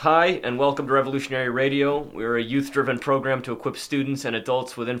Hi, and welcome to Revolutionary Radio. We're a youth-driven program to equip students and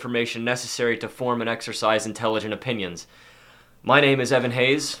adults with information necessary to form and exercise intelligent opinions. My name is Evan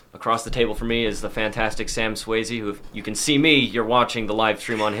Hayes. Across the table from me is the fantastic Sam Swayze, who, if you can see me, you're watching the live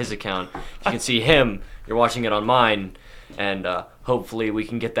stream on his account. If you can see him, you're watching it on mine, and hopefully we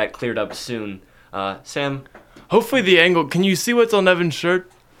can get that cleared up soon. Sam? Hopefully the angle... Can you see what's on Evan's shirt?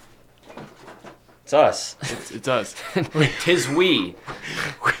 It's us. It's us. Tis we.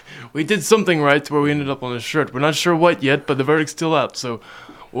 We did something right to where we ended up on his shirt. We're not sure what yet, but the verdict's still out, so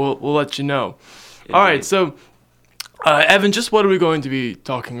we'll let you know. Indeed. All right, so Evan, just what are we going to be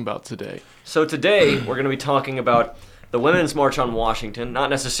talking about today? So today we're going to be talking about the Women's March on Washington, not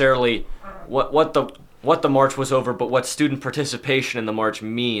necessarily what the march was over, but what student participation in the march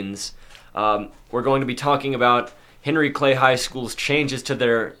means. We're going to be talking about Henry Clay High School's changes to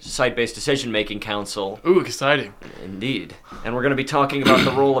their site-based decision-making council. Ooh, exciting. Indeed. And we're going to be talking about the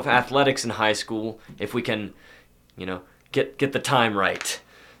role of athletics in high school, if we can, get the time right.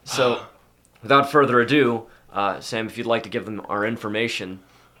 So, without further ado, Sam, if you'd like to give them our information.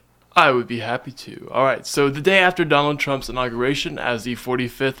 I would be happy to. All right, so the day after Donald Trump's inauguration as the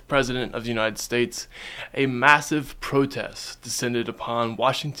 45th President of the United States, a massive protest descended upon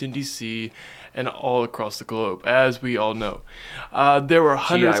Washington, D.C., and all across the globe, as we all know. There were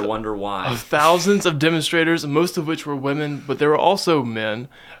hundreds I wonder why. of thousands of demonstrators, most of which were women, but there were also men,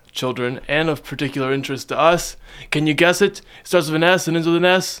 children, and of particular interest to us. Can you guess it? It starts with an S and ends with an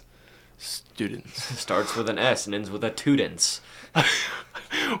S. Students. Starts with an S and ends with a tudence.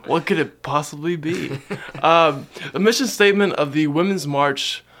 What could it possibly be? The mission statement of the Women's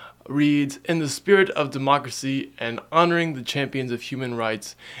March reads, "In the spirit of democracy and honoring the champions of human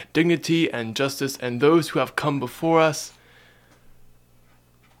rights, dignity and justice, and those who have come before us."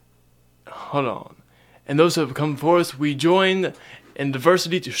 And those who have come before us, we join in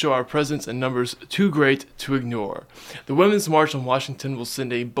diversity to show our presence in numbers too great to ignore. The Women's March on Washington will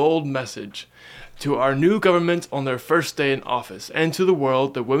send a bold message to our new government on their first day in office, and to the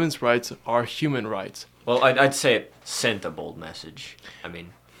world that women's rights are human rights. Well, I'd say it sent a bold message. I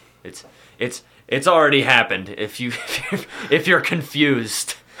mean, it's already happened. If you're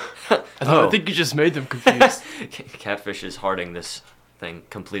confused, I think you just made them confused. Catfish is hearting this thing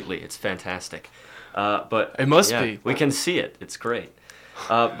completely. It's fantastic. But it must be. We can see it. It's great.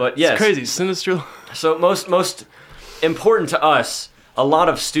 But yes, it's crazy. Sinistral. So most important to us, a lot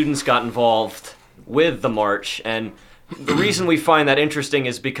of students got involved with the march, and the reason we find that interesting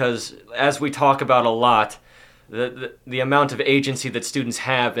is because, as we talk about a lot, the amount of agency that students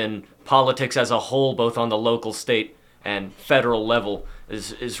have in politics as a whole, both on the local, state, and federal level,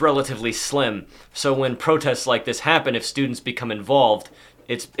 is relatively slim. So when protests like this happen, if students become involved,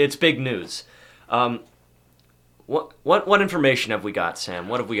 it's big news. What information have we got, Sam?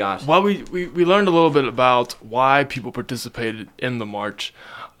 What have we got? Well, we learned a little bit about why people participated in the march.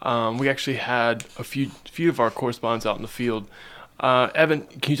 We actually had a few of our correspondents out in the field. Evan,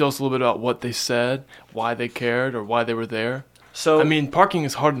 can you tell us a little bit about what they said, why they cared, or why they were there? So, I mean, parking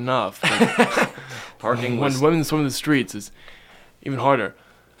is hard enough. When women swim the streets is even harder.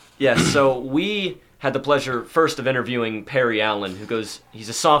 Yes, so we had the pleasure first of interviewing Perry Allen, he's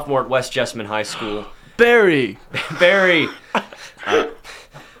a sophomore at West Jessamine High School. Barry!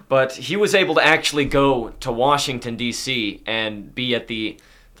 But he was able to actually go to Washington, D.C. and be at the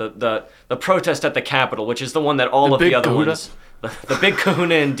protest at the Capitol, which is the one that all of the other ones... The big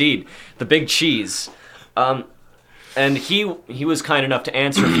kahuna indeed. The big cheese. And he was kind enough to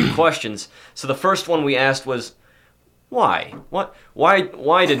answer a few questions. So the first one we asked was, why?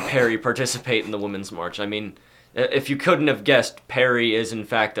 Why did Perry participate in the Women's March? I mean, if you couldn't have guessed, Perry is in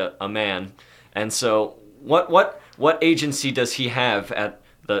fact a man. And so what agency does he have at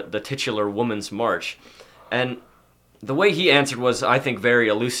the titular Women's March? And the way he answered was, I think, very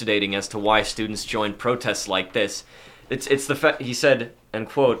elucidating as to why students join protests like this. It's the fact, he said, and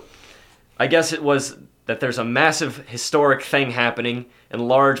quote, "I guess it was that there's a massive historic thing happening, in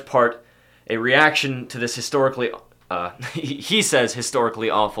large part a reaction to this historically, he says, historically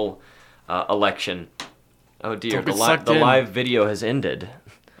awful election." Oh dear, the live video has ended.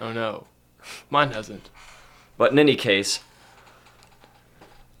 Oh no, mine hasn't. But in any case,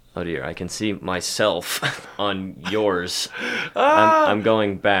 oh dear, I can see myself on yours. I'm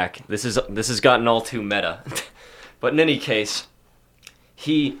going back. This has gotten all too meta. But in any case,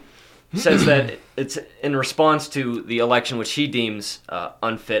 he says that it's in response to the election, which he deems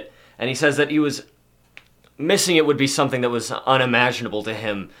unfit, and he says that he was missing it would be something that was unimaginable to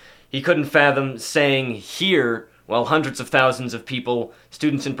him. He couldn't fathom saying here, while hundreds of thousands of people,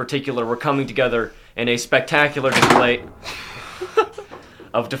 students in particular, were coming together in a spectacular display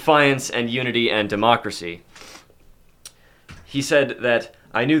of defiance and unity and democracy. He said that,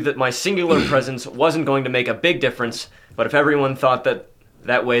 "I knew that my singular presence wasn't going to make a big difference, but if everyone thought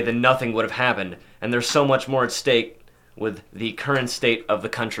that way, then nothing would have happened, and there's so much more at stake with the current state of the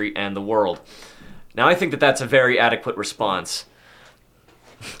country and the world." Now, I think that that's a very adequate response.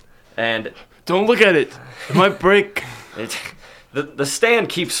 And don't look at it. It might break. The stand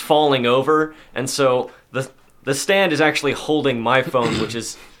keeps falling over, and so the stand is actually holding my phone, which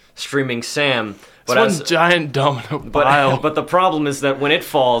is streaming Sam. But it's one giant domino pile. But the problem is that when it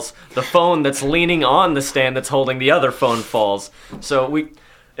falls, the phone that's leaning on the stand that's holding the other phone falls. So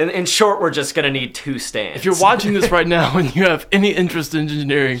in short, we're just going to need 2 stands. If you're watching this right now and you have any interest in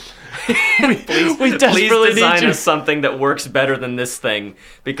engineering, we desperately design need you. something that works better than this thing,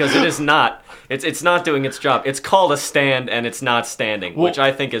 because it is not. It's not doing its job. It's called a stand and it's not standing, which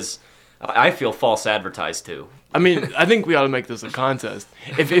I think is, I feel, false advertised to. I mean, I think we ought to make this a contest.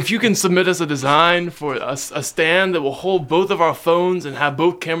 If you can submit us a design for a stand that will hold both of our phones and have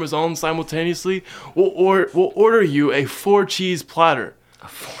both cameras on simultaneously, we'll order you a 4-cheese platter. A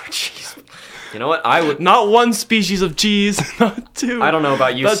 4-cheese. You know what? I would not 1 species of cheese, not 2. I don't know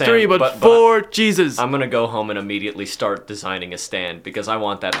about you, not Sam, 3, but 4 cheeses. I'm gonna go home and immediately start designing a stand because I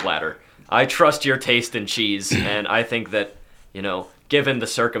want that platter. I trust your taste in cheese, and I think that, given the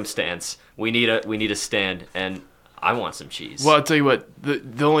circumstance, we need a stand, and I want some cheese. Well, I'll tell you what.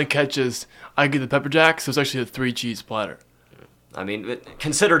 The only catch is I get the pepper jack, so it's actually a 3-cheese platter. I mean,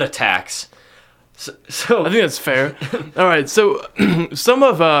 considered a tax. So I think that's fair. All right. So some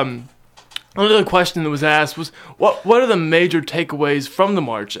of another question that was asked was what are the major takeaways from the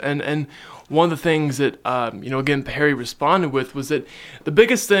march? And one of the things that again Perry responded with was that the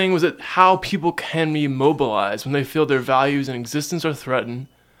biggest thing was that how people can be mobilized when they feel their values and existence are threatened,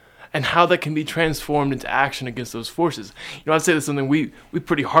 and how that can be transformed into action against those forces. I'd say that's something we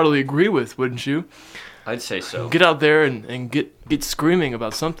pretty heartily agree with, wouldn't you? I'd say so. Get out there and get screaming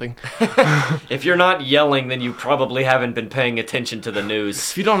about something. If you're not yelling, then you probably haven't been paying attention to the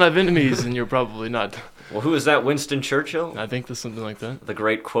news. If you don't have enemies, then you're probably not. Well, who is that? Winston Churchill? I think there's something like that. The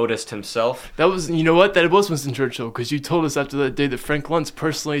great quotist himself. That was, that was Winston Churchill, because you told us after that day that Frank Luntz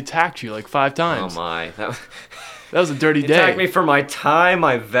personally attacked you like 5 times. Oh my. That was a dirty day. He attacked me for my tie,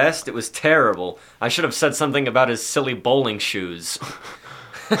 my vest. It was terrible. I should have said something about his silly bowling shoes.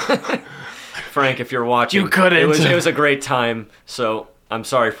 Frank, if you're watching, you couldn't. It was a great time. So I'm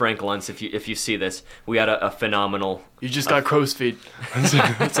sorry, Frank Luntz, if you see this. We had a phenomenal. You just got crow's feet.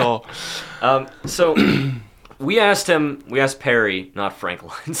 That's all. So we asked Perry, not Frank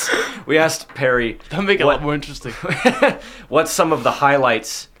Luntz. We asked Perry. That'll make it a lot more interesting. What some of the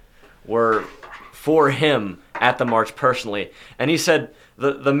highlights were for him at the march personally, and he said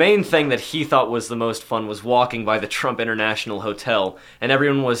the main thing that he thought was the most fun was walking by the Trump International Hotel, and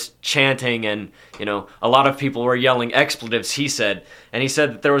everyone was chanting, and a lot of people were yelling expletives, he said. And he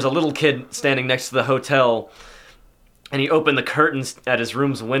said that there was a little kid standing next to the hotel, and he opened the curtains at his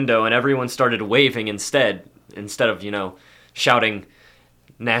room's window, and everyone started waving instead of shouting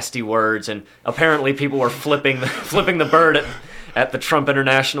nasty words. And apparently people were flipping the bird at the Trump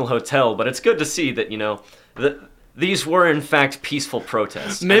International Hotel. But it's good to see that these were, in fact, peaceful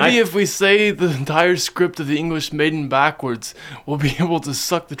protests. Maybe if we say the entire script of the English Maiden backwards, we'll be able to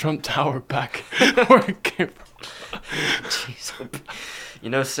suck the Trump Tower back where it came from.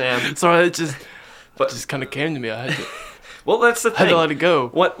 Jeez. Sam... Sorry, it just kind of came to me. I had to... Well, that's the thing. I had to let it go.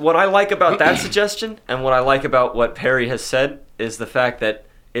 What I like about that suggestion, and what I like about what Perry has said, is the fact that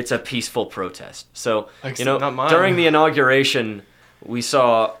it's a peaceful protest. So, not mine. During the inauguration, we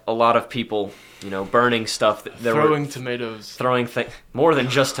saw a lot of people... burning stuff. Throwing tomatoes. Throwing more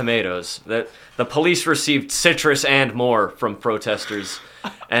than just tomatoes. The police received citrus and more from protesters.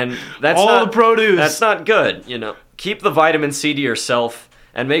 And that's all the produce. That's not good, Keep the vitamin C to yourself,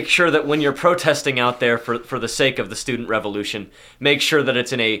 and make sure that when you're protesting out there for the sake of the student revolution, make sure that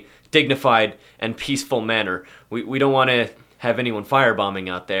it's in a dignified and peaceful manner. We don't want to have anyone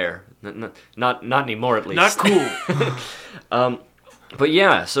firebombing out there. Not anymore, at least. Not cool. But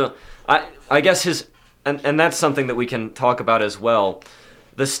yeah, so... I guess and that's something that we can talk about as well.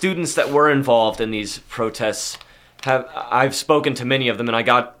 The students that were involved in these protests I've spoken to many of them, and I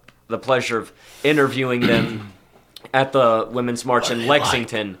got the pleasure of interviewing them at the Women's March in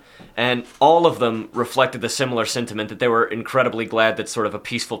Lexington, and all of them reflected the similar sentiment that they were incredibly glad that sort of a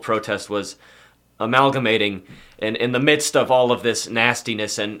peaceful protest was amalgamating in the midst of all of this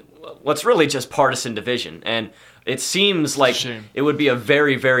nastiness and what's really just partisan division. And it seems like it would be a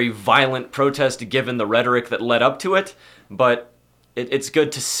very, very violent protest given the rhetoric that led up to it, but it's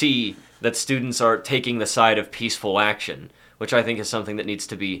good to see that students are taking the side of peaceful action, which I think is something that needs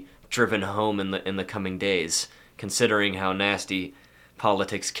to be driven home in the coming days, considering how nasty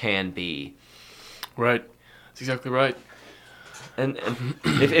politics can be. Right. That's exactly right. And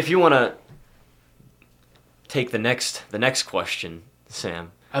if you want to take the next question,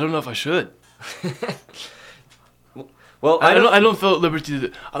 Sam. I don't know if I should. Well, I don't feel at liberty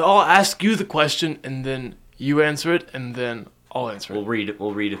to. I'll ask you the question, and then you answer it, and then I'll answer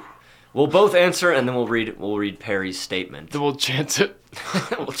it. We'll both answer, and then we'll read Perry's statement. Then we'll chant it.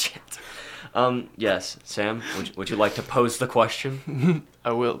 We'll chant. Yes, Sam. Would you like to pose the question?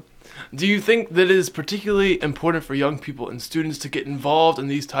 I will. Do you think that it is particularly important for young people and students to get involved in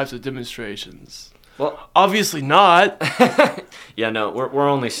these types of demonstrations? Well, obviously not. Yeah, no, we're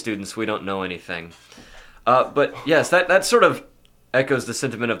only students. We don't know anything. But yes, that sort of echoes the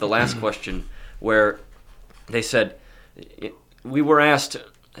sentiment of the last question, where they said, we were asked,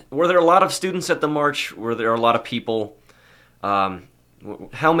 were there a lot of students at the march? Were there a lot of people?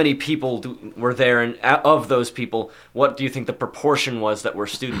 How many people were there? And of those people, what do you think the proportion was that were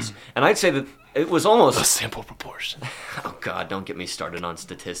students? And I'd say that it was almost a sample proportion. Oh God, don't get me started on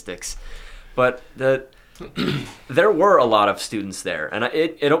statistics. But there were a lot of students there, and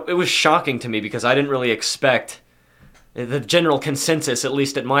it was shocking to me because I didn't really expect. The general consensus, at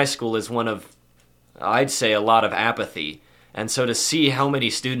least at my school, is one of, I'd say, a lot of apathy. And so to see how many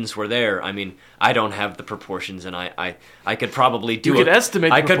students were there, I mean, I don't have the proportions, and I could probably do. You could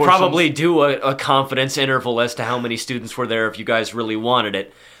estimate. I could probably do a confidence interval as to how many students were there if you guys really wanted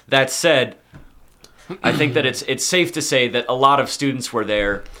it. That said, I think that it's safe to say that a lot of students were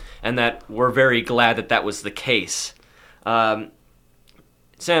there, and that we're very glad that that was the case. Sam,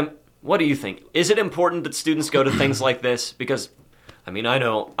 what do you think? Is it important that students go to things like this? Because, I mean,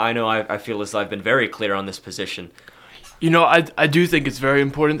 I feel as though I've been very clear on this position. You know, I do think it's very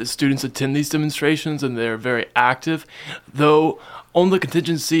important that students attend these demonstrations and they're very active, though on the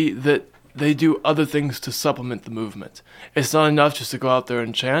contingency that they do other things to supplement the movement. It's not enough just to go out there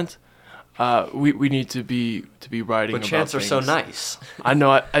and chant. We need to be writing about things. But chants are so nice. I know,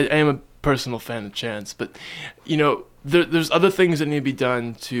 I am a personal fan of chants, but, you know, there's other things that need to be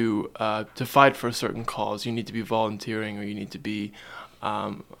done to fight for a certain cause. You need to be volunteering, or you need to be,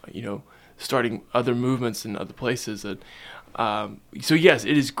 starting other movements in other places. So yes,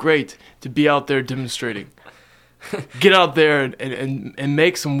 it is great to be out there demonstrating. Get out there and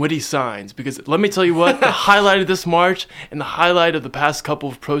make some witty signs, because let me tell you what, the highlight of this march and the highlight of the past couple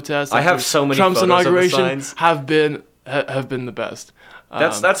of protests, I have so many Trump's photos inauguration, of the signs. have been the best.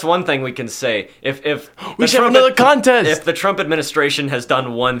 That's one thing we can say. If we should have another contest. If the Trump administration has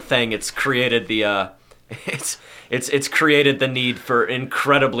done one thing, it's created it's created the need for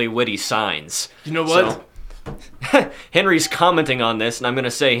incredibly witty signs. You know what? So, Henry's commenting on this, and I'm going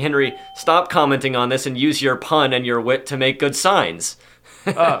to say, Henry, stop commenting on this and use your pun and your wit to make good signs.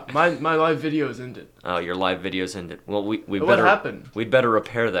 My live video is ended. Oh, your live video's ended. Well, we better. What happened? We'd better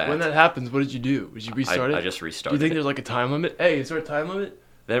repair that. When that happens, what did you do? Did you restart it? I just restarted. Do you think there's like a time limit? Hey, is there a time limit?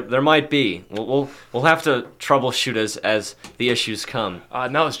 There might be. We'll have to troubleshoot as the issues come.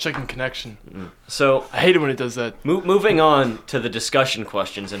 Now it's checking connection. So I hate it when it does that. Moving on to the discussion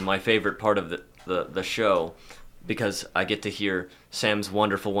questions, and my favorite part of the show, because I get to hear Sam's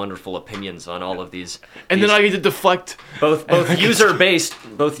wonderful, wonderful opinions on all of these. And then I get to deflect. Both user-based,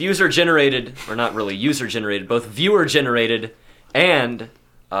 both user-generated, or not really user-generated, both viewer-generated, and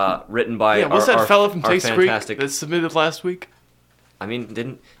written by what's that fella from our Taste Creek fantastic that submitted last week? I mean,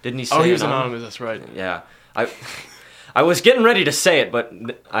 didn't he say? Oh, he was anonymous. That's right. Yeah, I was getting ready to say it, but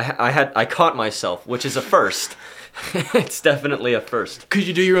I caught myself, which is a first. It's definitely a first. Could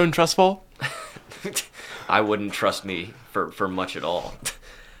you do your own trust fall? I wouldn't trust me for much at all.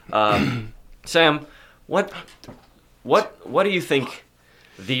 Sam, what do you think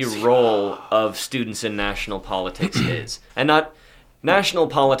the role of students in national politics is? And not national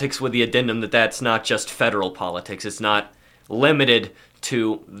politics with the addendum that that's not just federal politics. It's not limited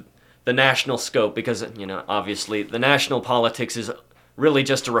to the national scope, because, you know, obviously the national politics is really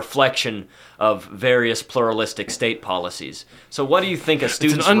just a reflection of various pluralistic state policies. So what do you think a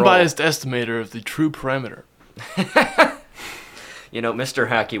student's It's an unbiased estimator of the true parameter. You know, Mr.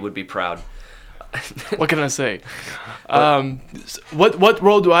 Hackey would be proud. What can I say? What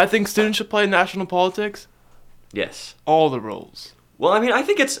role do I think students should play in national politics? Yes. All the roles. Well, I mean, I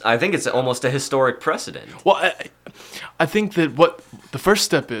think it's almost a historic precedent. Well, I think that what the first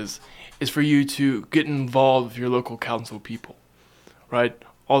step is for you to get involved with your local council people, right?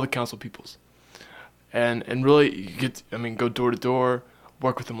 All the council peoples, and really go door to door,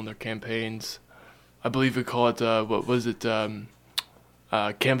 work with them on their campaigns. I believe we call it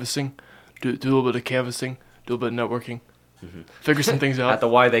canvassing. Do a little bit of canvassing, do a little bit of networking. Figure some things out. At the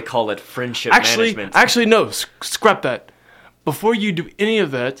Y, they call it friendship management. Actually, no. Scrap that. Before you do any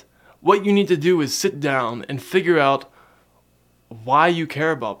of that, what you need to do is sit down and figure out why you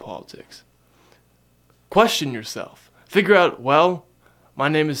care about politics. Question yourself. Figure out, well, my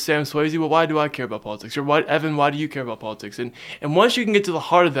name is Sam Swayze. Well, why do I care about politics? Or Evan, why do you care about politics? And once you can get to the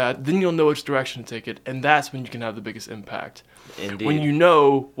heart of that, then you'll know which direction to take it. And that's when you can have the biggest impact. Indeed. When you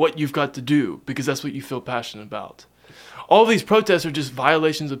know what you've got to do, because that's what you feel passionate about. All these protests are just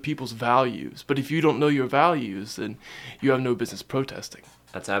violations of people's values. But if you don't know your values, then you have no business protesting.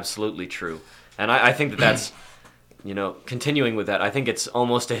 That's absolutely true. And I think that's, continuing with that, I think it's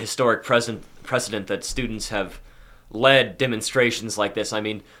almost a historic precedent that students have led demonstrations like this. I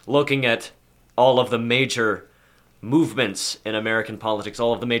mean, looking at all of the major movements in American politics,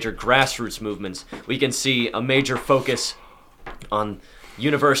 all of the major grassroots movements, we can see a major focus on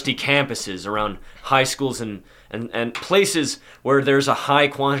university campuses, around high schools and places where there's a high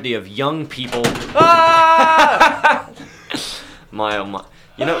quantity of young people. Ah! My oh my.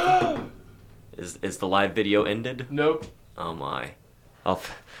 Is the live video ended? Nope. Oh my.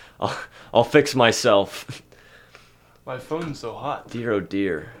 I'll fix myself. My phone's so hot. Dear oh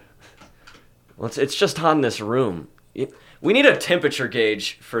dear. Well, it's just hot in this room. We need a temperature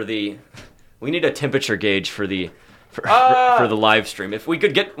gauge for the for the live stream. If we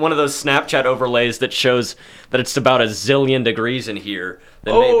could get one of those Snapchat overlays that shows that it's about a zillion degrees in here,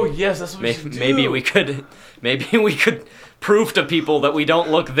 then yes, that's what we should do. Maybe we could prove to people that we don't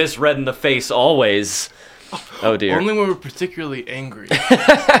look this red in the face always. Oh dear. Only when we're particularly angry.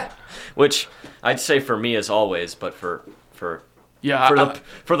 Which I'd say for me is always, but for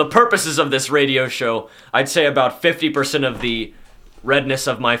the purposes of this radio show, I'd say about 50% of the redness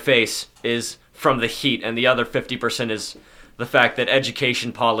of my face is from the heat, and the other 50% is the fact that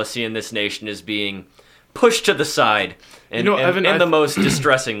education policy in this nation is being pushed to the side in the most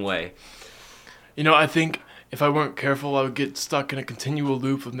distressing way. I think if I weren't careful, I would get stuck in a continual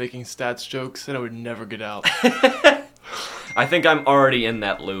loop of making stats jokes, and I would never get out. I think I'm already in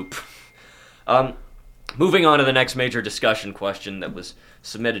that loop. Moving on to the next major discussion question that was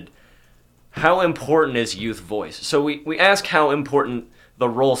submitted. How important is youth voice? So we ask how important the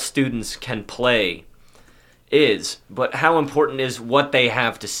role students can play is, but how important is what they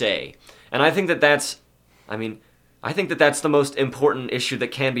have to say? And I think that's the most important issue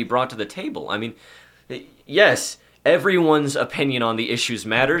that can be brought to the table. I mean, yes, everyone's opinion on the issues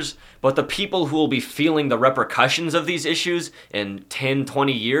matters, but the people who will be feeling the repercussions of these issues in 10,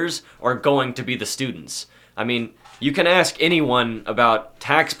 20 years are going to be the students. I mean, you can ask anyone about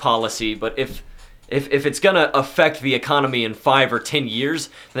tax policy, but if it's going to affect the economy in 5 or 10 years,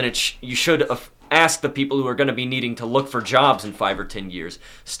 then you should ask the people who are going to be needing to look for jobs in 5 or 10 years.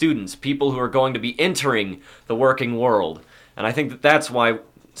 Students, people who are going to be entering the working world. And I think that's why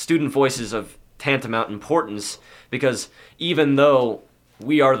student voice is of tantamount importance, because even though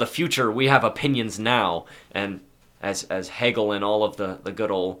we are the future, we have opinions now. And as Hegel and all of the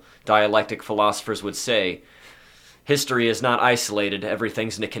good old dialectic philosophers would say, history is not isolated,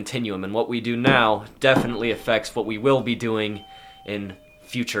 everything's in a continuum, and what we do now definitely affects what we will be doing in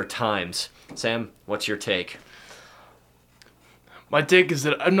future times. Sam, what's your take? My take is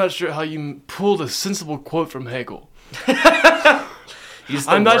that I'm not sure how you pulled a sensible quote from Hegel.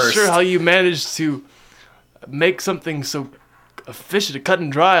 I'm not sure how you managed to make something so efficient, cut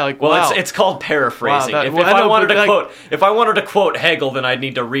and dry. Wow. It's called paraphrasing. Wow, if I wanted to quote Hegel, then I'd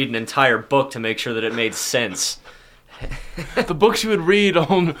need to read an entire book to make sure that it made sense. The books you would read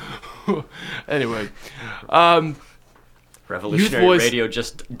on... Anyway. Revolutionary Radio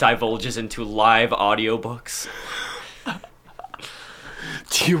just divulges into live audiobooks.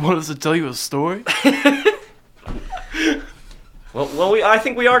 Do you want us to tell you a story? Well, I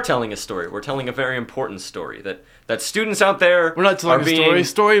think we are telling a story. We're telling a very important story that students out there. We're not telling a story.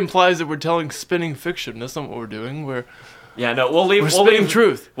 Story implies that we're telling spinning fiction. That's not what we're doing. We're spinning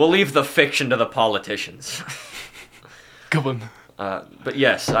truth. We'll leave the fiction to the politicians. Good one. But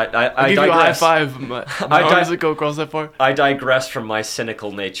yes, I give digress. You a high five. How does it go across that far? I digress from my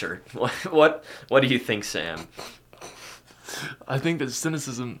cynical nature. What do you think, Sam? I think that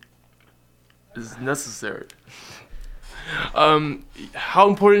cynicism is necessary. How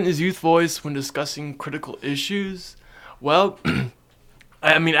important is youth voice when discussing critical issues? Well,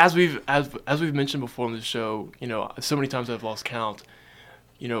 I mean, as we've mentioned before on the show, so many times I've lost count.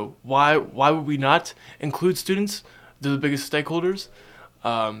 Why would we not include students? They're the biggest stakeholders.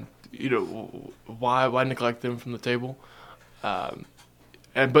 Why neglect them from the table?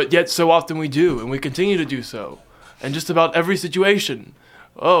 But yet so often we do, and we continue to do so. And just about every situation.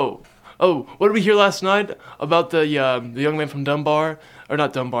 Oh, what did we hear last night about the young man from Dunbar, or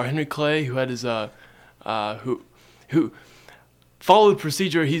not Dunbar, Henry Clay, who had his who followed the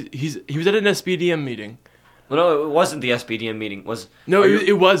procedure. He was at an SBDM meeting. Well, no, it wasn't the SBDM meeting. It was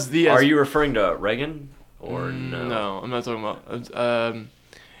the. Are you referring to Reagan or no? No, I'm not talking about.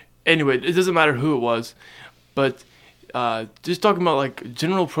 Anyway, it doesn't matter who it was, but just talking about like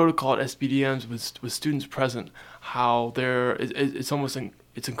general protocol at SBDMs with students present, how it's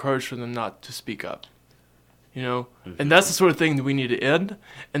encouraged for them not to speak up. And that's the sort of thing that we need to end,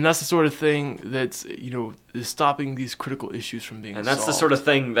 and that's the sort of thing that's is stopping these critical issues from being solved. And that's the sort of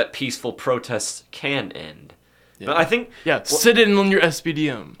thing that peaceful protests can end. Yeah. But I think sit in on your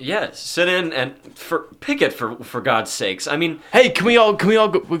SBDM. Yes, sit in and picket for God's sakes. I mean, hey, can we all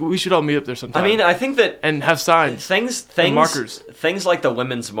go, we should all meet up there sometime. I mean, I think that and have signs, things and markers, things like the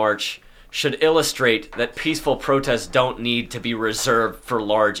Women's March should illustrate that peaceful protests don't need to be reserved for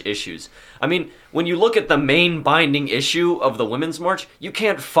large issues. I mean, when you look at the main binding issue of the Women's March, you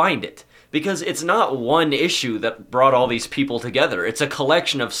can't find it. Because it's not one issue that brought all these people together. It's a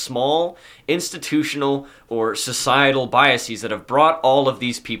collection of small, institutional, or societal biases that have brought all of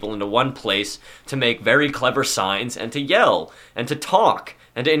these people into one place to make very clever signs and to yell and to talk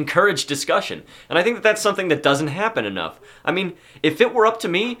and to encourage discussion. And I think that that's something that doesn't happen enough. I mean, if it were up to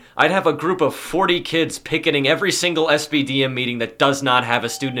me, I'd have a group of 40 kids picketing every single SBDM meeting that does not have a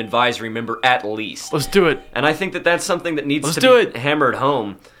student advisory member at least. Let's do it. And I think that that's something that needs to be hammered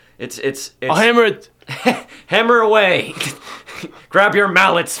home. It's I'll hammer it. Hammer away. Grab your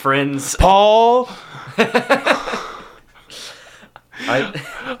mallets, friends. Paul.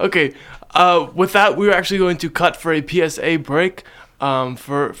 Okay. With that, we're actually going to cut for a PSA break.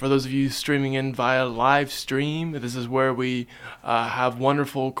 For those of you streaming in via live stream, this is where we have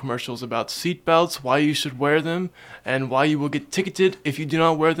wonderful commercials about seatbelts, why you should wear them, and why you will get ticketed if you do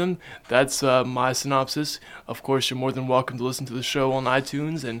not wear them. That's my synopsis. Of course, you're more than welcome to listen to the show on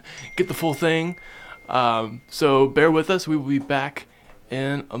iTunes and get the full thing. So bear with us. We will be back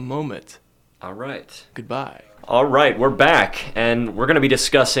in a moment. All right. Goodbye. All right, we're back, and we're going to be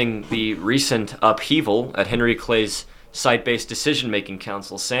discussing the recent upheaval at Henry Clay's Site-Based Decision-Making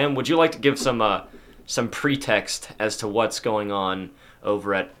Council. Sam, would you like to give some pretext as to what's going on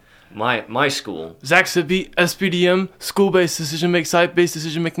over at my school? Zach Sippy, SBDM, School-Based Site-Based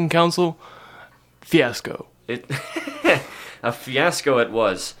Decision-Making Council, fiasco. A fiasco it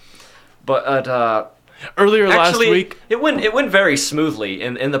was. But earlier last week, it went very smoothly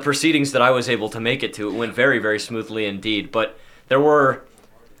in the proceedings that I was able to make it to. It went very, very smoothly indeed. But there were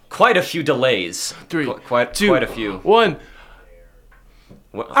quite a few delays. Quite a few. 1.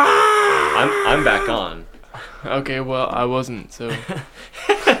 Well, I'm back on. Okay, well, I wasn't, so.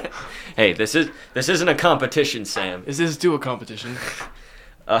 Hey, this isn't a competition, Sam. This is a competition.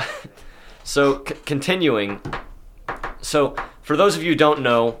 So continuing. So for those of you who don't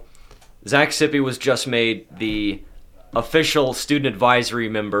know, Zach Sippy was just made the official student advisory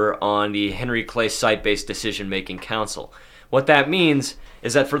member on the Henry Clay Site-Based Decision-Making Council. What that means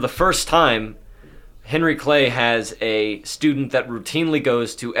is that for the first time, Henry Clay has a student that routinely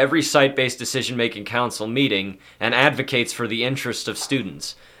goes to every site-based decision-making council meeting and advocates for the interests of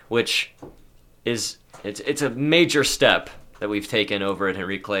students, which is it's a major step that we've taken over at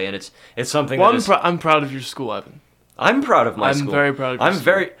Henry Clay, and it's something. Well, I'm proud of your school, Ivan. I'm proud of my school. I'm very proud of your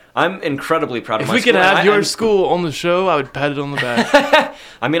school. I'm incredibly proud of my school. If we could have your school on the show, I would pat it on the back.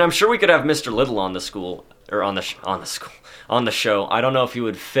 I mean, I'm sure we could have Mr. Little on the school or on the show. I don't know if he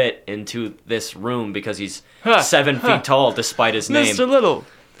would fit into this room because he's 7 feet tall, despite his name. Mr. Little.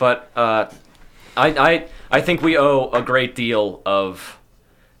 But I think we owe a great deal of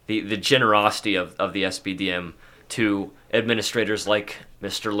the generosity of the SBDM to administrators like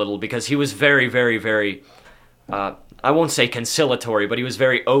Mr. Little, because he was very, very, very, I won't say conciliatory, but he was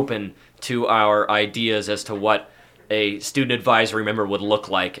very open to our ideas as to what a student advisory member would look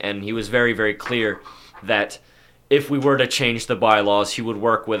like. And he was very, very clear that if we were to change the bylaws, he would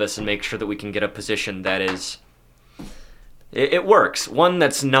work with us and make sure that we can get a position that is... It works. One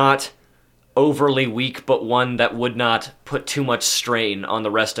that's not overly weak, but one that would not put too much strain on the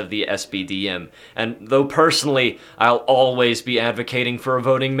rest of the SBDM. And though personally I'll always be advocating for a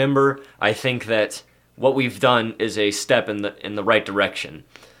voting member, I think that what we've done is a step in the right direction.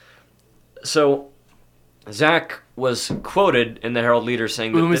 So Zach was quoted in the Herald Leader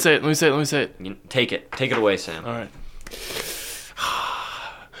saying that... Let me say it. Take it away, Sam. All right.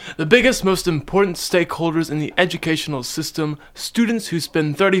 The biggest, most important stakeholders in the educational system, students who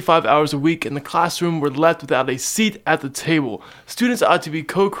spend 35 hours a week in the classroom, were left without a seat at the table. Students ought to be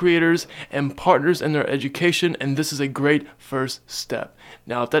co-creators and partners in their education, and this is a great first step.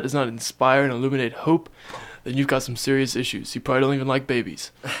 Now, if that does not inspire and illuminate hope, then you've got some serious issues. You probably don't even like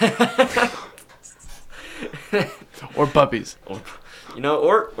babies. Or puppies.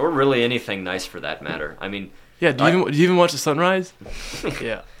 Or really anything nice for that matter. I mean... Yeah, do you even watch the sunrise?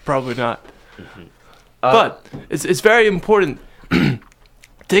 Yeah, probably not. Mm-hmm. But it's very important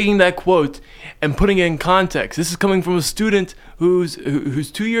taking that quote and putting it in context. This is coming from a student who's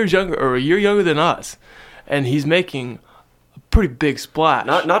 2 years younger or a year younger than us, and he's making a pretty big splash.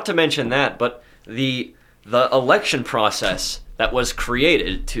 Not to mention that, but the election process that was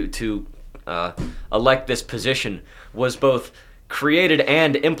created to elect this position was both created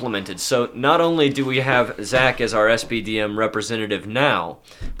and implemented. So not only do we have Zach as our SBDM representative now,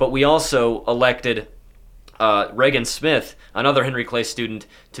 but we also elected Reagan Smith, another Henry Clay student,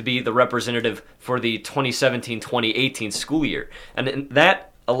 to be the representative for the 2017-2018 school year. And in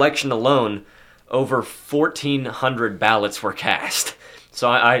that election alone, over 1,400 ballots were cast. So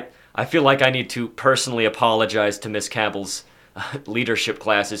I feel like I need to personally apologize to Miss Cabell's leadership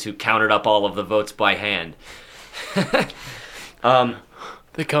classes who counted up all of the votes by hand.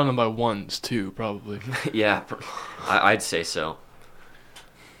 They count them by ones too, probably. Yeah, I'd say so.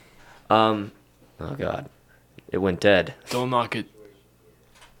 Oh God, it went dead. Don't knock it.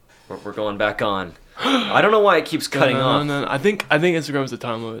 We're going back on. I don't know why it keeps cutting off. No. I think Instagram is the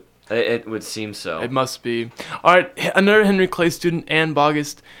time limit. It would seem so. It must be. All right, another Henry Clay student, Ann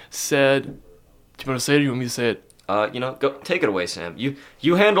Boggist, said, "Do you want to say it or you want me to say it?" Go take it away, Sam.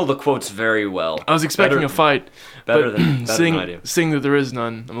 You handle the quotes very well. I was expecting a fight, better than I do. Seeing that there is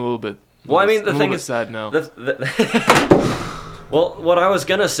none, I'm a little bit. Well, I mean, the thing is sad now. Well, what I was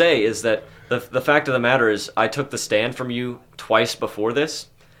gonna say is that the fact of the matter is, I took the stand from you twice before this,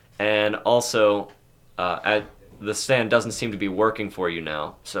 and also, the stand doesn't seem to be working for you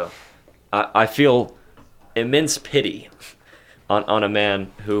now. So, I feel immense pity on a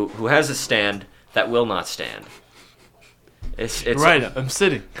man who has a stand that will not stand. It's right. I'm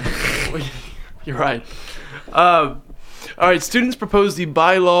sitting. You're right. All right. Students proposed the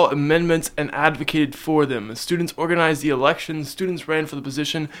bylaw amendments and advocated for them. Students organized the elections. Students ran for the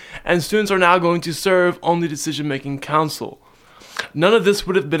position, and students are now going to serve on the decision-making council. None of this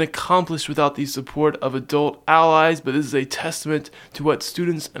would have been accomplished without the support of adult allies, but this is a testament to what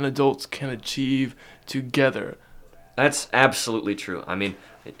students and adults can achieve together. That's absolutely true. I mean.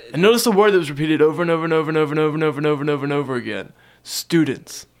 And notice the word that was repeated over and over and over and over and over and over and over and over and over again.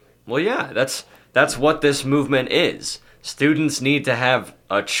 Students. Well, yeah, that's what this movement is. Students need to have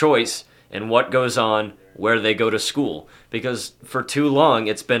a choice in what goes on where they go to school, because for too long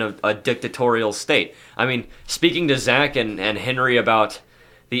it's been a dictatorial state. I mean, speaking to Zach and Henry about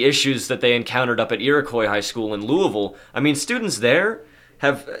the issues that they encountered up at Iroquois High School in Louisville, I mean, students there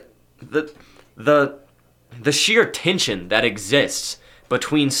have the sheer tension that exists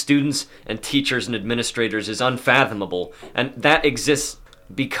between students and teachers and administrators is unfathomable, and that exists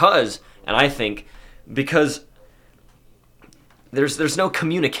because there's no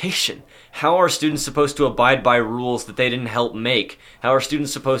communication. How are students supposed to abide by rules that they didn't help make? How are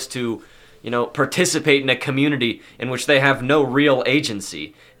students supposed to, participate in a community in which they have no real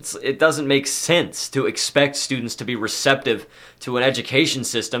agency? It doesn't make sense to expect students to be receptive to an education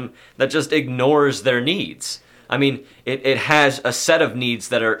system that just ignores their needs. I mean, it has a set of needs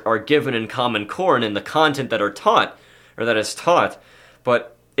that are given in Common Core and in the content that are taught, or that is taught,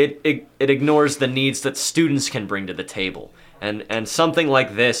 but it ignores the needs that students can bring to the table. And something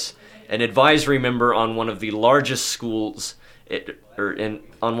like this, an advisory member on one of the largest schools,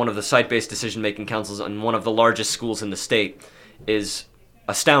 on one of the site-based decision-making councils on one of the largest schools in the state, is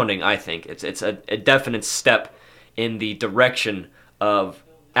astounding, I think. It's a definite step in the direction of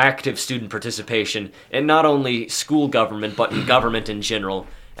active student participation in not only school government but in government in general,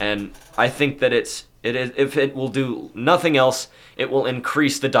 and I think that if it will do nothing else, it will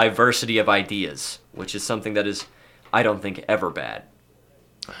increase the diversity of ideas, which is something that is, I don't think, ever bad.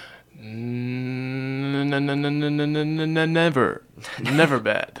 Never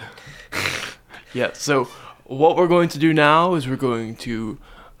bad. Yeah, so what we're going to do now is we're going to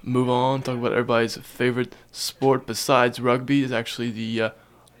move on, talk about everybody's favorite sport besides rugby. Is actually the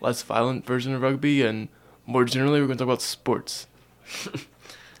less violent version of rugby, and more generally we're going to talk about sports.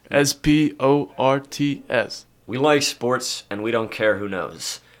 S-P-O-R-T-S. We like sports, and we don't care who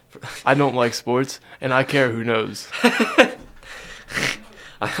knows. I don't like sports, and I care who knows.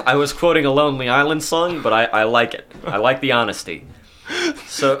 I was quoting a Lonely Island song, but I like it. I like the honesty.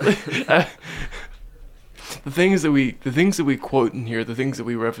 So the things that we quote in here, the things that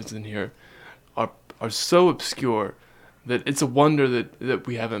we reference in here, are so obscure that it's a wonder that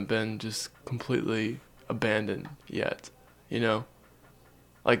we haven't been just completely abandoned yet.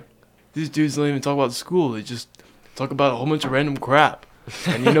 Like these dudes don't even talk about school; they just talk about a whole bunch of random crap.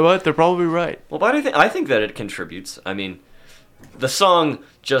 And you know what? They're probably right. Well, but I think that it contributes. I mean, the song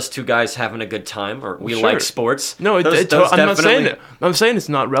 "Just Two Guys Having a Good Time" or "We Like Sports." No, I'm not saying it. I'm saying it's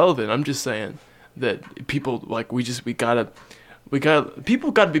not relevant. I'm just saying that people people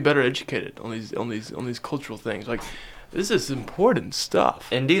gotta be better educated on these cultural things. Like, this is important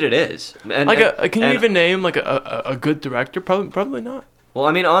stuff. Indeed, it is. Can you even name like a good director? Probably not. Well,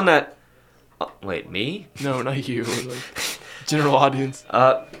 I mean, on that. Wait, me? No, not you. General audience.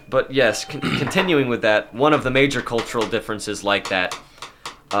 But yes, continuing with that, one of the major cultural differences like that.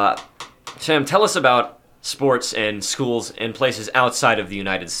 Sam, tell us about sports in schools in places outside of the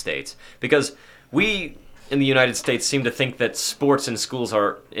United States, because we in the United States seem to think that sports and schools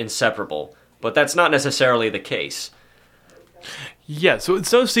are inseparable, but that's not necessarily the case. Yeah, so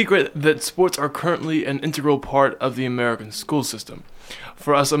it's no secret that sports are currently an integral part of the American school system.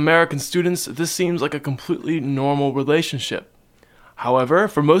 For us American students, this seems like a completely normal relationship. However,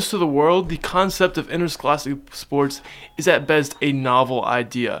 for most of the world, the concept of interscholastic sports is at best a novel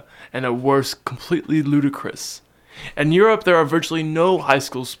idea, and at worst, completely ludicrous. In Europe, there are virtually no high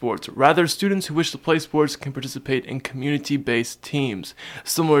school sports. Rather, students who wish to play sports can participate in community-based teams,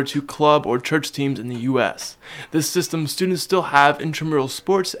 similar to club or church teams in the US. This system, students still have intramural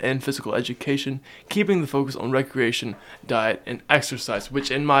sports and physical education, keeping the focus on recreation, diet, and exercise, which,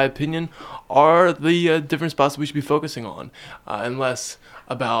 in my opinion, are the different spots we should be focusing on, and less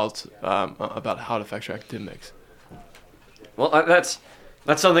about how it affects your academics. Well, that's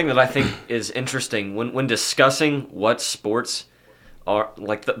something that I think is interesting when discussing what sports are,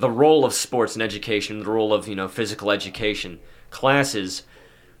 like the role of sports in education, the role of physical education classes.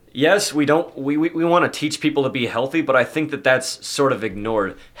 Yes, we want to teach people to be healthy, but I think that that's sort of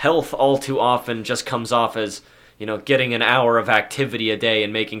ignored. Health all too often just comes off as getting an hour of activity a day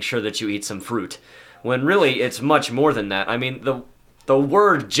and making sure that you eat some fruit, when really it's much more than that. I mean, the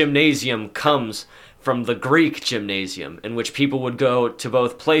word gymnasium comes from the Greek gymnasium, in which people would go to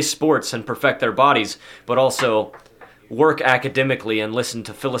both play sports and perfect their bodies, but also work academically and listen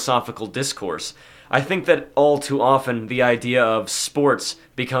to philosophical discourse. I think that all too often the idea of sports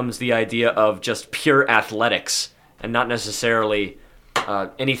becomes the idea of just pure athletics, and not necessarily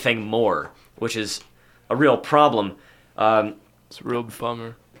anything more, which is a real problem. It's a real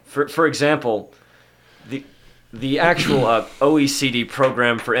bummer. For example, the actual OECD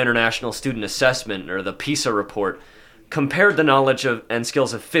Program for International Student Assessment, or the PISA report, compared the knowledge and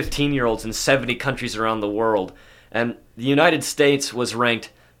skills of 15-year-olds in 70 countries around the world, and the United States was ranked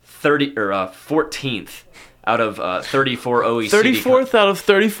 14th out of 34 OECD. 34th out of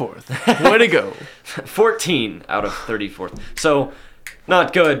 34th. Way to go. 14 out of 34th. So,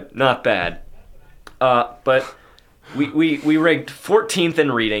 not good, not bad. But we ranked 14th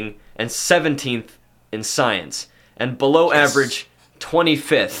in reading and 17th in science, and below average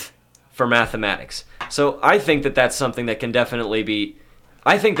 25th for mathematics. So I think that that's something that can definitely be,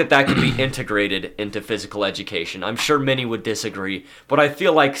 I think that can be integrated into physical education. I'm sure many would disagree, but I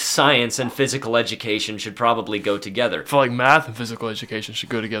feel like science and physical education should probably go together. I feel like math and physical education should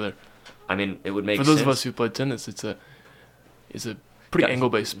go together. I mean, it would make sense. For those of us who play tennis, it's a pretty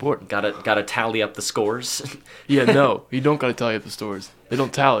angle-based sport. Gotta tally up the scores. Yeah, no, you don't gotta tally up the scores. They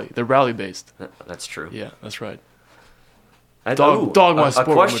don't tally. They're rally-based. That's true. Yeah, that's right. Dog my sport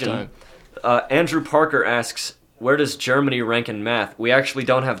a question. one more time. Andrew Parker asks, where does Germany rank in math? We actually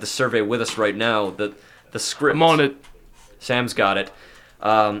don't have the survey with us right now. The script. I'm on it. Sam's got it.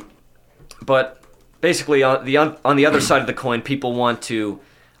 But basically, on the other side of the coin, people want to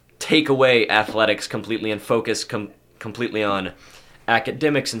take away athletics completely and focus completely on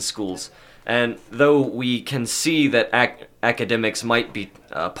academics in schools. And though we can see that academics might be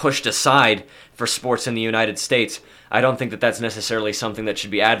pushed aside for sports in the United States, I don't think that that's necessarily something that should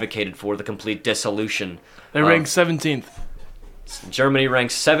be advocated for, the complete dissolution. They rank 17th. Germany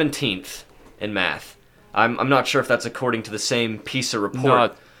ranks 17th in math. I'm not sure if that's according to the same PISA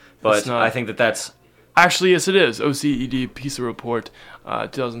report, but I think that that's... Actually, yes, it is. OECD PISA report,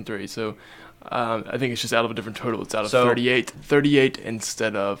 2003. So I think it's just out of a different total. It's out of 38. 38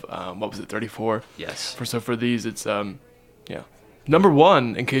 instead of, 34? Yes. For these, it's, Number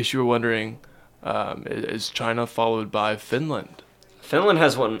one, in case you were wondering, is China, followed by Finland. Finland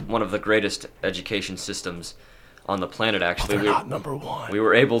has one of the greatest education systems on the planet, actually. They're not number one. We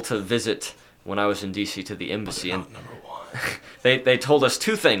were able to visit, when I was in D.C., to the embassy. They're not number one. They told us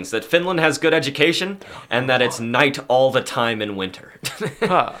two things: that Finland has good education, and that it's night all the time in winter.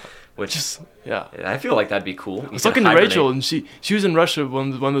 Which, yeah, I feel like that'd be cool. I was talking to Rachel, and she was in Russia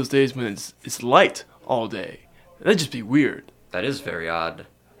one of those days when it's light all day. That'd just be weird. That is very odd.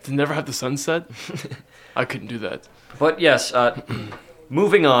 To never have the sunset? I couldn't do that. But yes,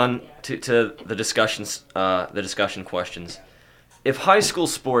 moving on to the discussion questions. If high school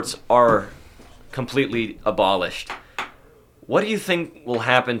sports are completely abolished, what do you think will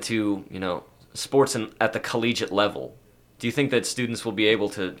happen to, sports at the collegiate level? Do you think that students will be able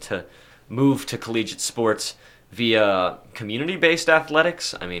to move to collegiate sports via community-based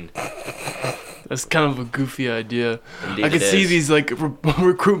athletics? I mean, that's kind of a goofy idea. Indeed, I could see these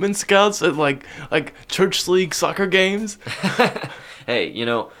recruitment scouts at like church league soccer games. Hey,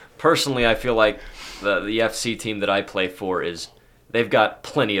 personally, I feel like the FC team that I play for they've got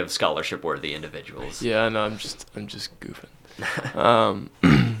plenty of scholarship-worthy individuals. Yeah, no, I'm just goofing.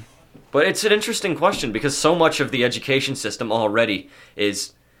 But it's an interesting question because so much of the education system already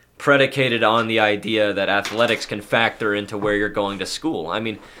is predicated on the idea that athletics can factor into where you're going to school. I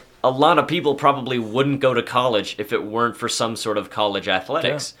mean, a lot of people probably wouldn't go to college if it weren't for some sort of college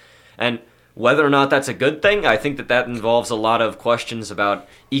athletics. Yeah. And whether or not that's a good thing, I think that involves a lot of questions about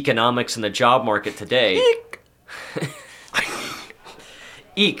economics and the job market today.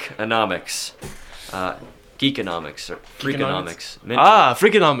 Economics. Geekonomics or freakonomics.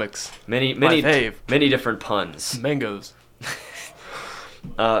 Freakonomics. Many different puns. Mangoes.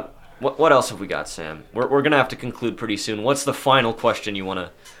 What else have we got, Sam? We're gonna have to conclude pretty soon. What's the final question you wanna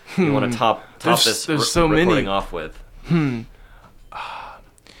top this recording off with?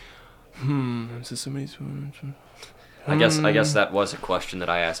 There's so many. I guess that was a question that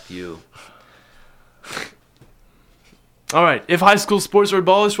I asked you. All right. If high school sports are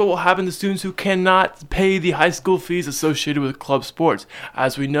abolished, what will happen to students who cannot pay the high school fees associated with club sports?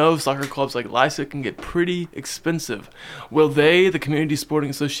 As we know, soccer clubs like LISA can get pretty expensive. Will they, the community sporting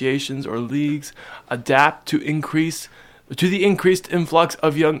associations or leagues, adapt to the increased influx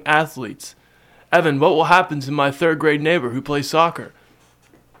of young athletes? Evan, what will happen to my third grade neighbor who plays soccer?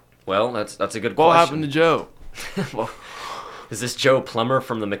 Well, that's a good question. What will happen to Joe? Well, is this Joe Plummer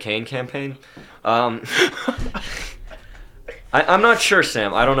from the McCain campaign? I'm not sure,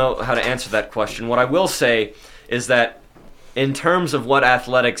 Sam. I don't know how to answer that question. What I will say is that in terms of what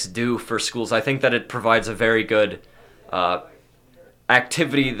athletics do for schools, I think that it provides a very good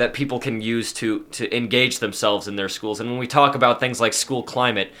activity that people can use to engage themselves in their schools. And when we talk about things like school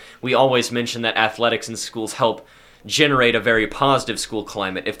climate, we always mention that athletics in schools help generate a very positive school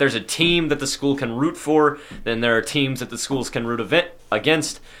climate. If there's a team that the school can root for, then there are teams that the schools can root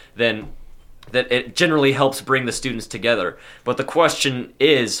against, then that it generally helps bring the students together. But the question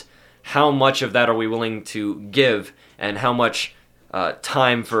is, how much of that are we willing to give, and how much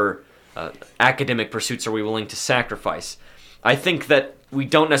time for academic pursuits are we willing to sacrifice? I think that we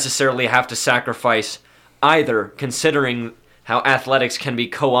don't necessarily have to sacrifice either, considering how athletics can be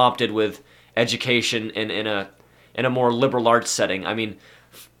co-opted with education in a more liberal arts setting. I mean,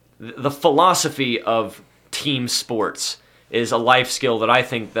 the philosophy of team sports is a life skill that I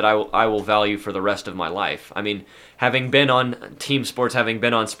think that I will value for the rest of my life. I mean, having been on team sports, having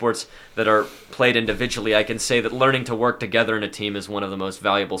been on sports that are played individually, I can say that learning to work together in a team is one of the most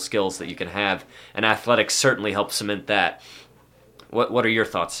valuable skills that you can have, and athletics certainly helps cement that. What are your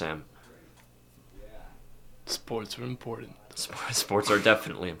thoughts, Sam? Sports are important. Sports are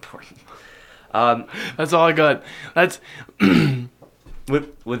definitely important. That's all I got. That's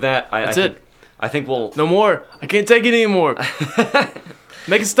with that. That's it. I think we'll... No more. I can't take it anymore.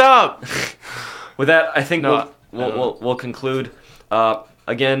 Make it stop. With that, I think we'll conclude.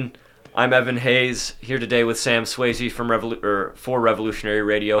 Again, I'm Evan Hayes, here today with Sam Swayze for Revolutionary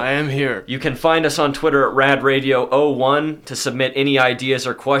Radio. I am here. You can find us on Twitter at RadRadio01 to submit any ideas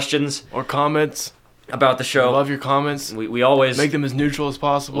or questions. Or comments. About the show. We love your comments. We always... Make them as neutral as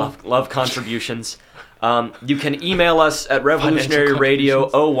possible. Love contributions. You can email us at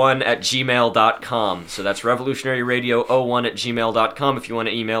revolutionaryradio01@gmail.com. So that's revolutionaryradio01@gmail.com if you want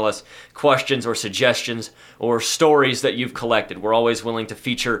to email us questions or suggestions or stories that you've collected. We're always willing to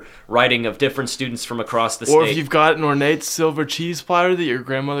feature writing of different students from across the state. Or if you've got an ornate silver cheese platter that your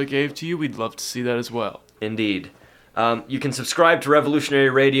grandmother gave to you, we'd love to see that as well. Indeed. You can subscribe to Revolutionary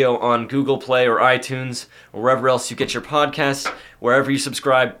Radio on Google Play or iTunes or wherever else you get your podcasts. Wherever you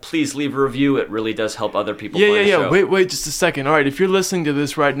subscribe, please leave a review. It really does help other people find the show. Wait just a second. All right, if you're listening to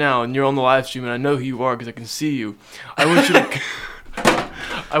this right now and you're on the live stream, and I know who you are because I can see you, I want you to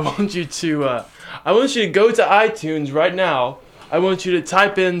I want you to go to iTunes right now. I want you to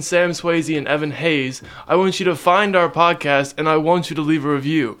type in Sam Swayze and Evan Hayes. I want you to find our podcast, and I want you to leave a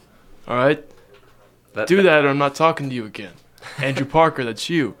review. All right? Do that or I'm not talking to you again. Andrew Parker, that's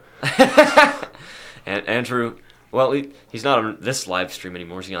you. And Andrew, well, he's not on this live stream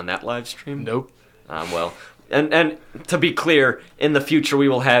anymore. Is he on that live stream? Nope. Well, and to be clear, in the future we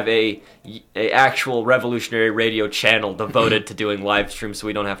will have a actual revolutionary radio channel devoted to doing live streams, so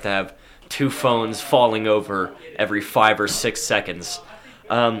we don't have to have two phones falling over every 5 or 6 seconds.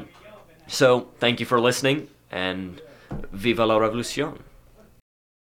 So thank you for listening, and viva la revolution.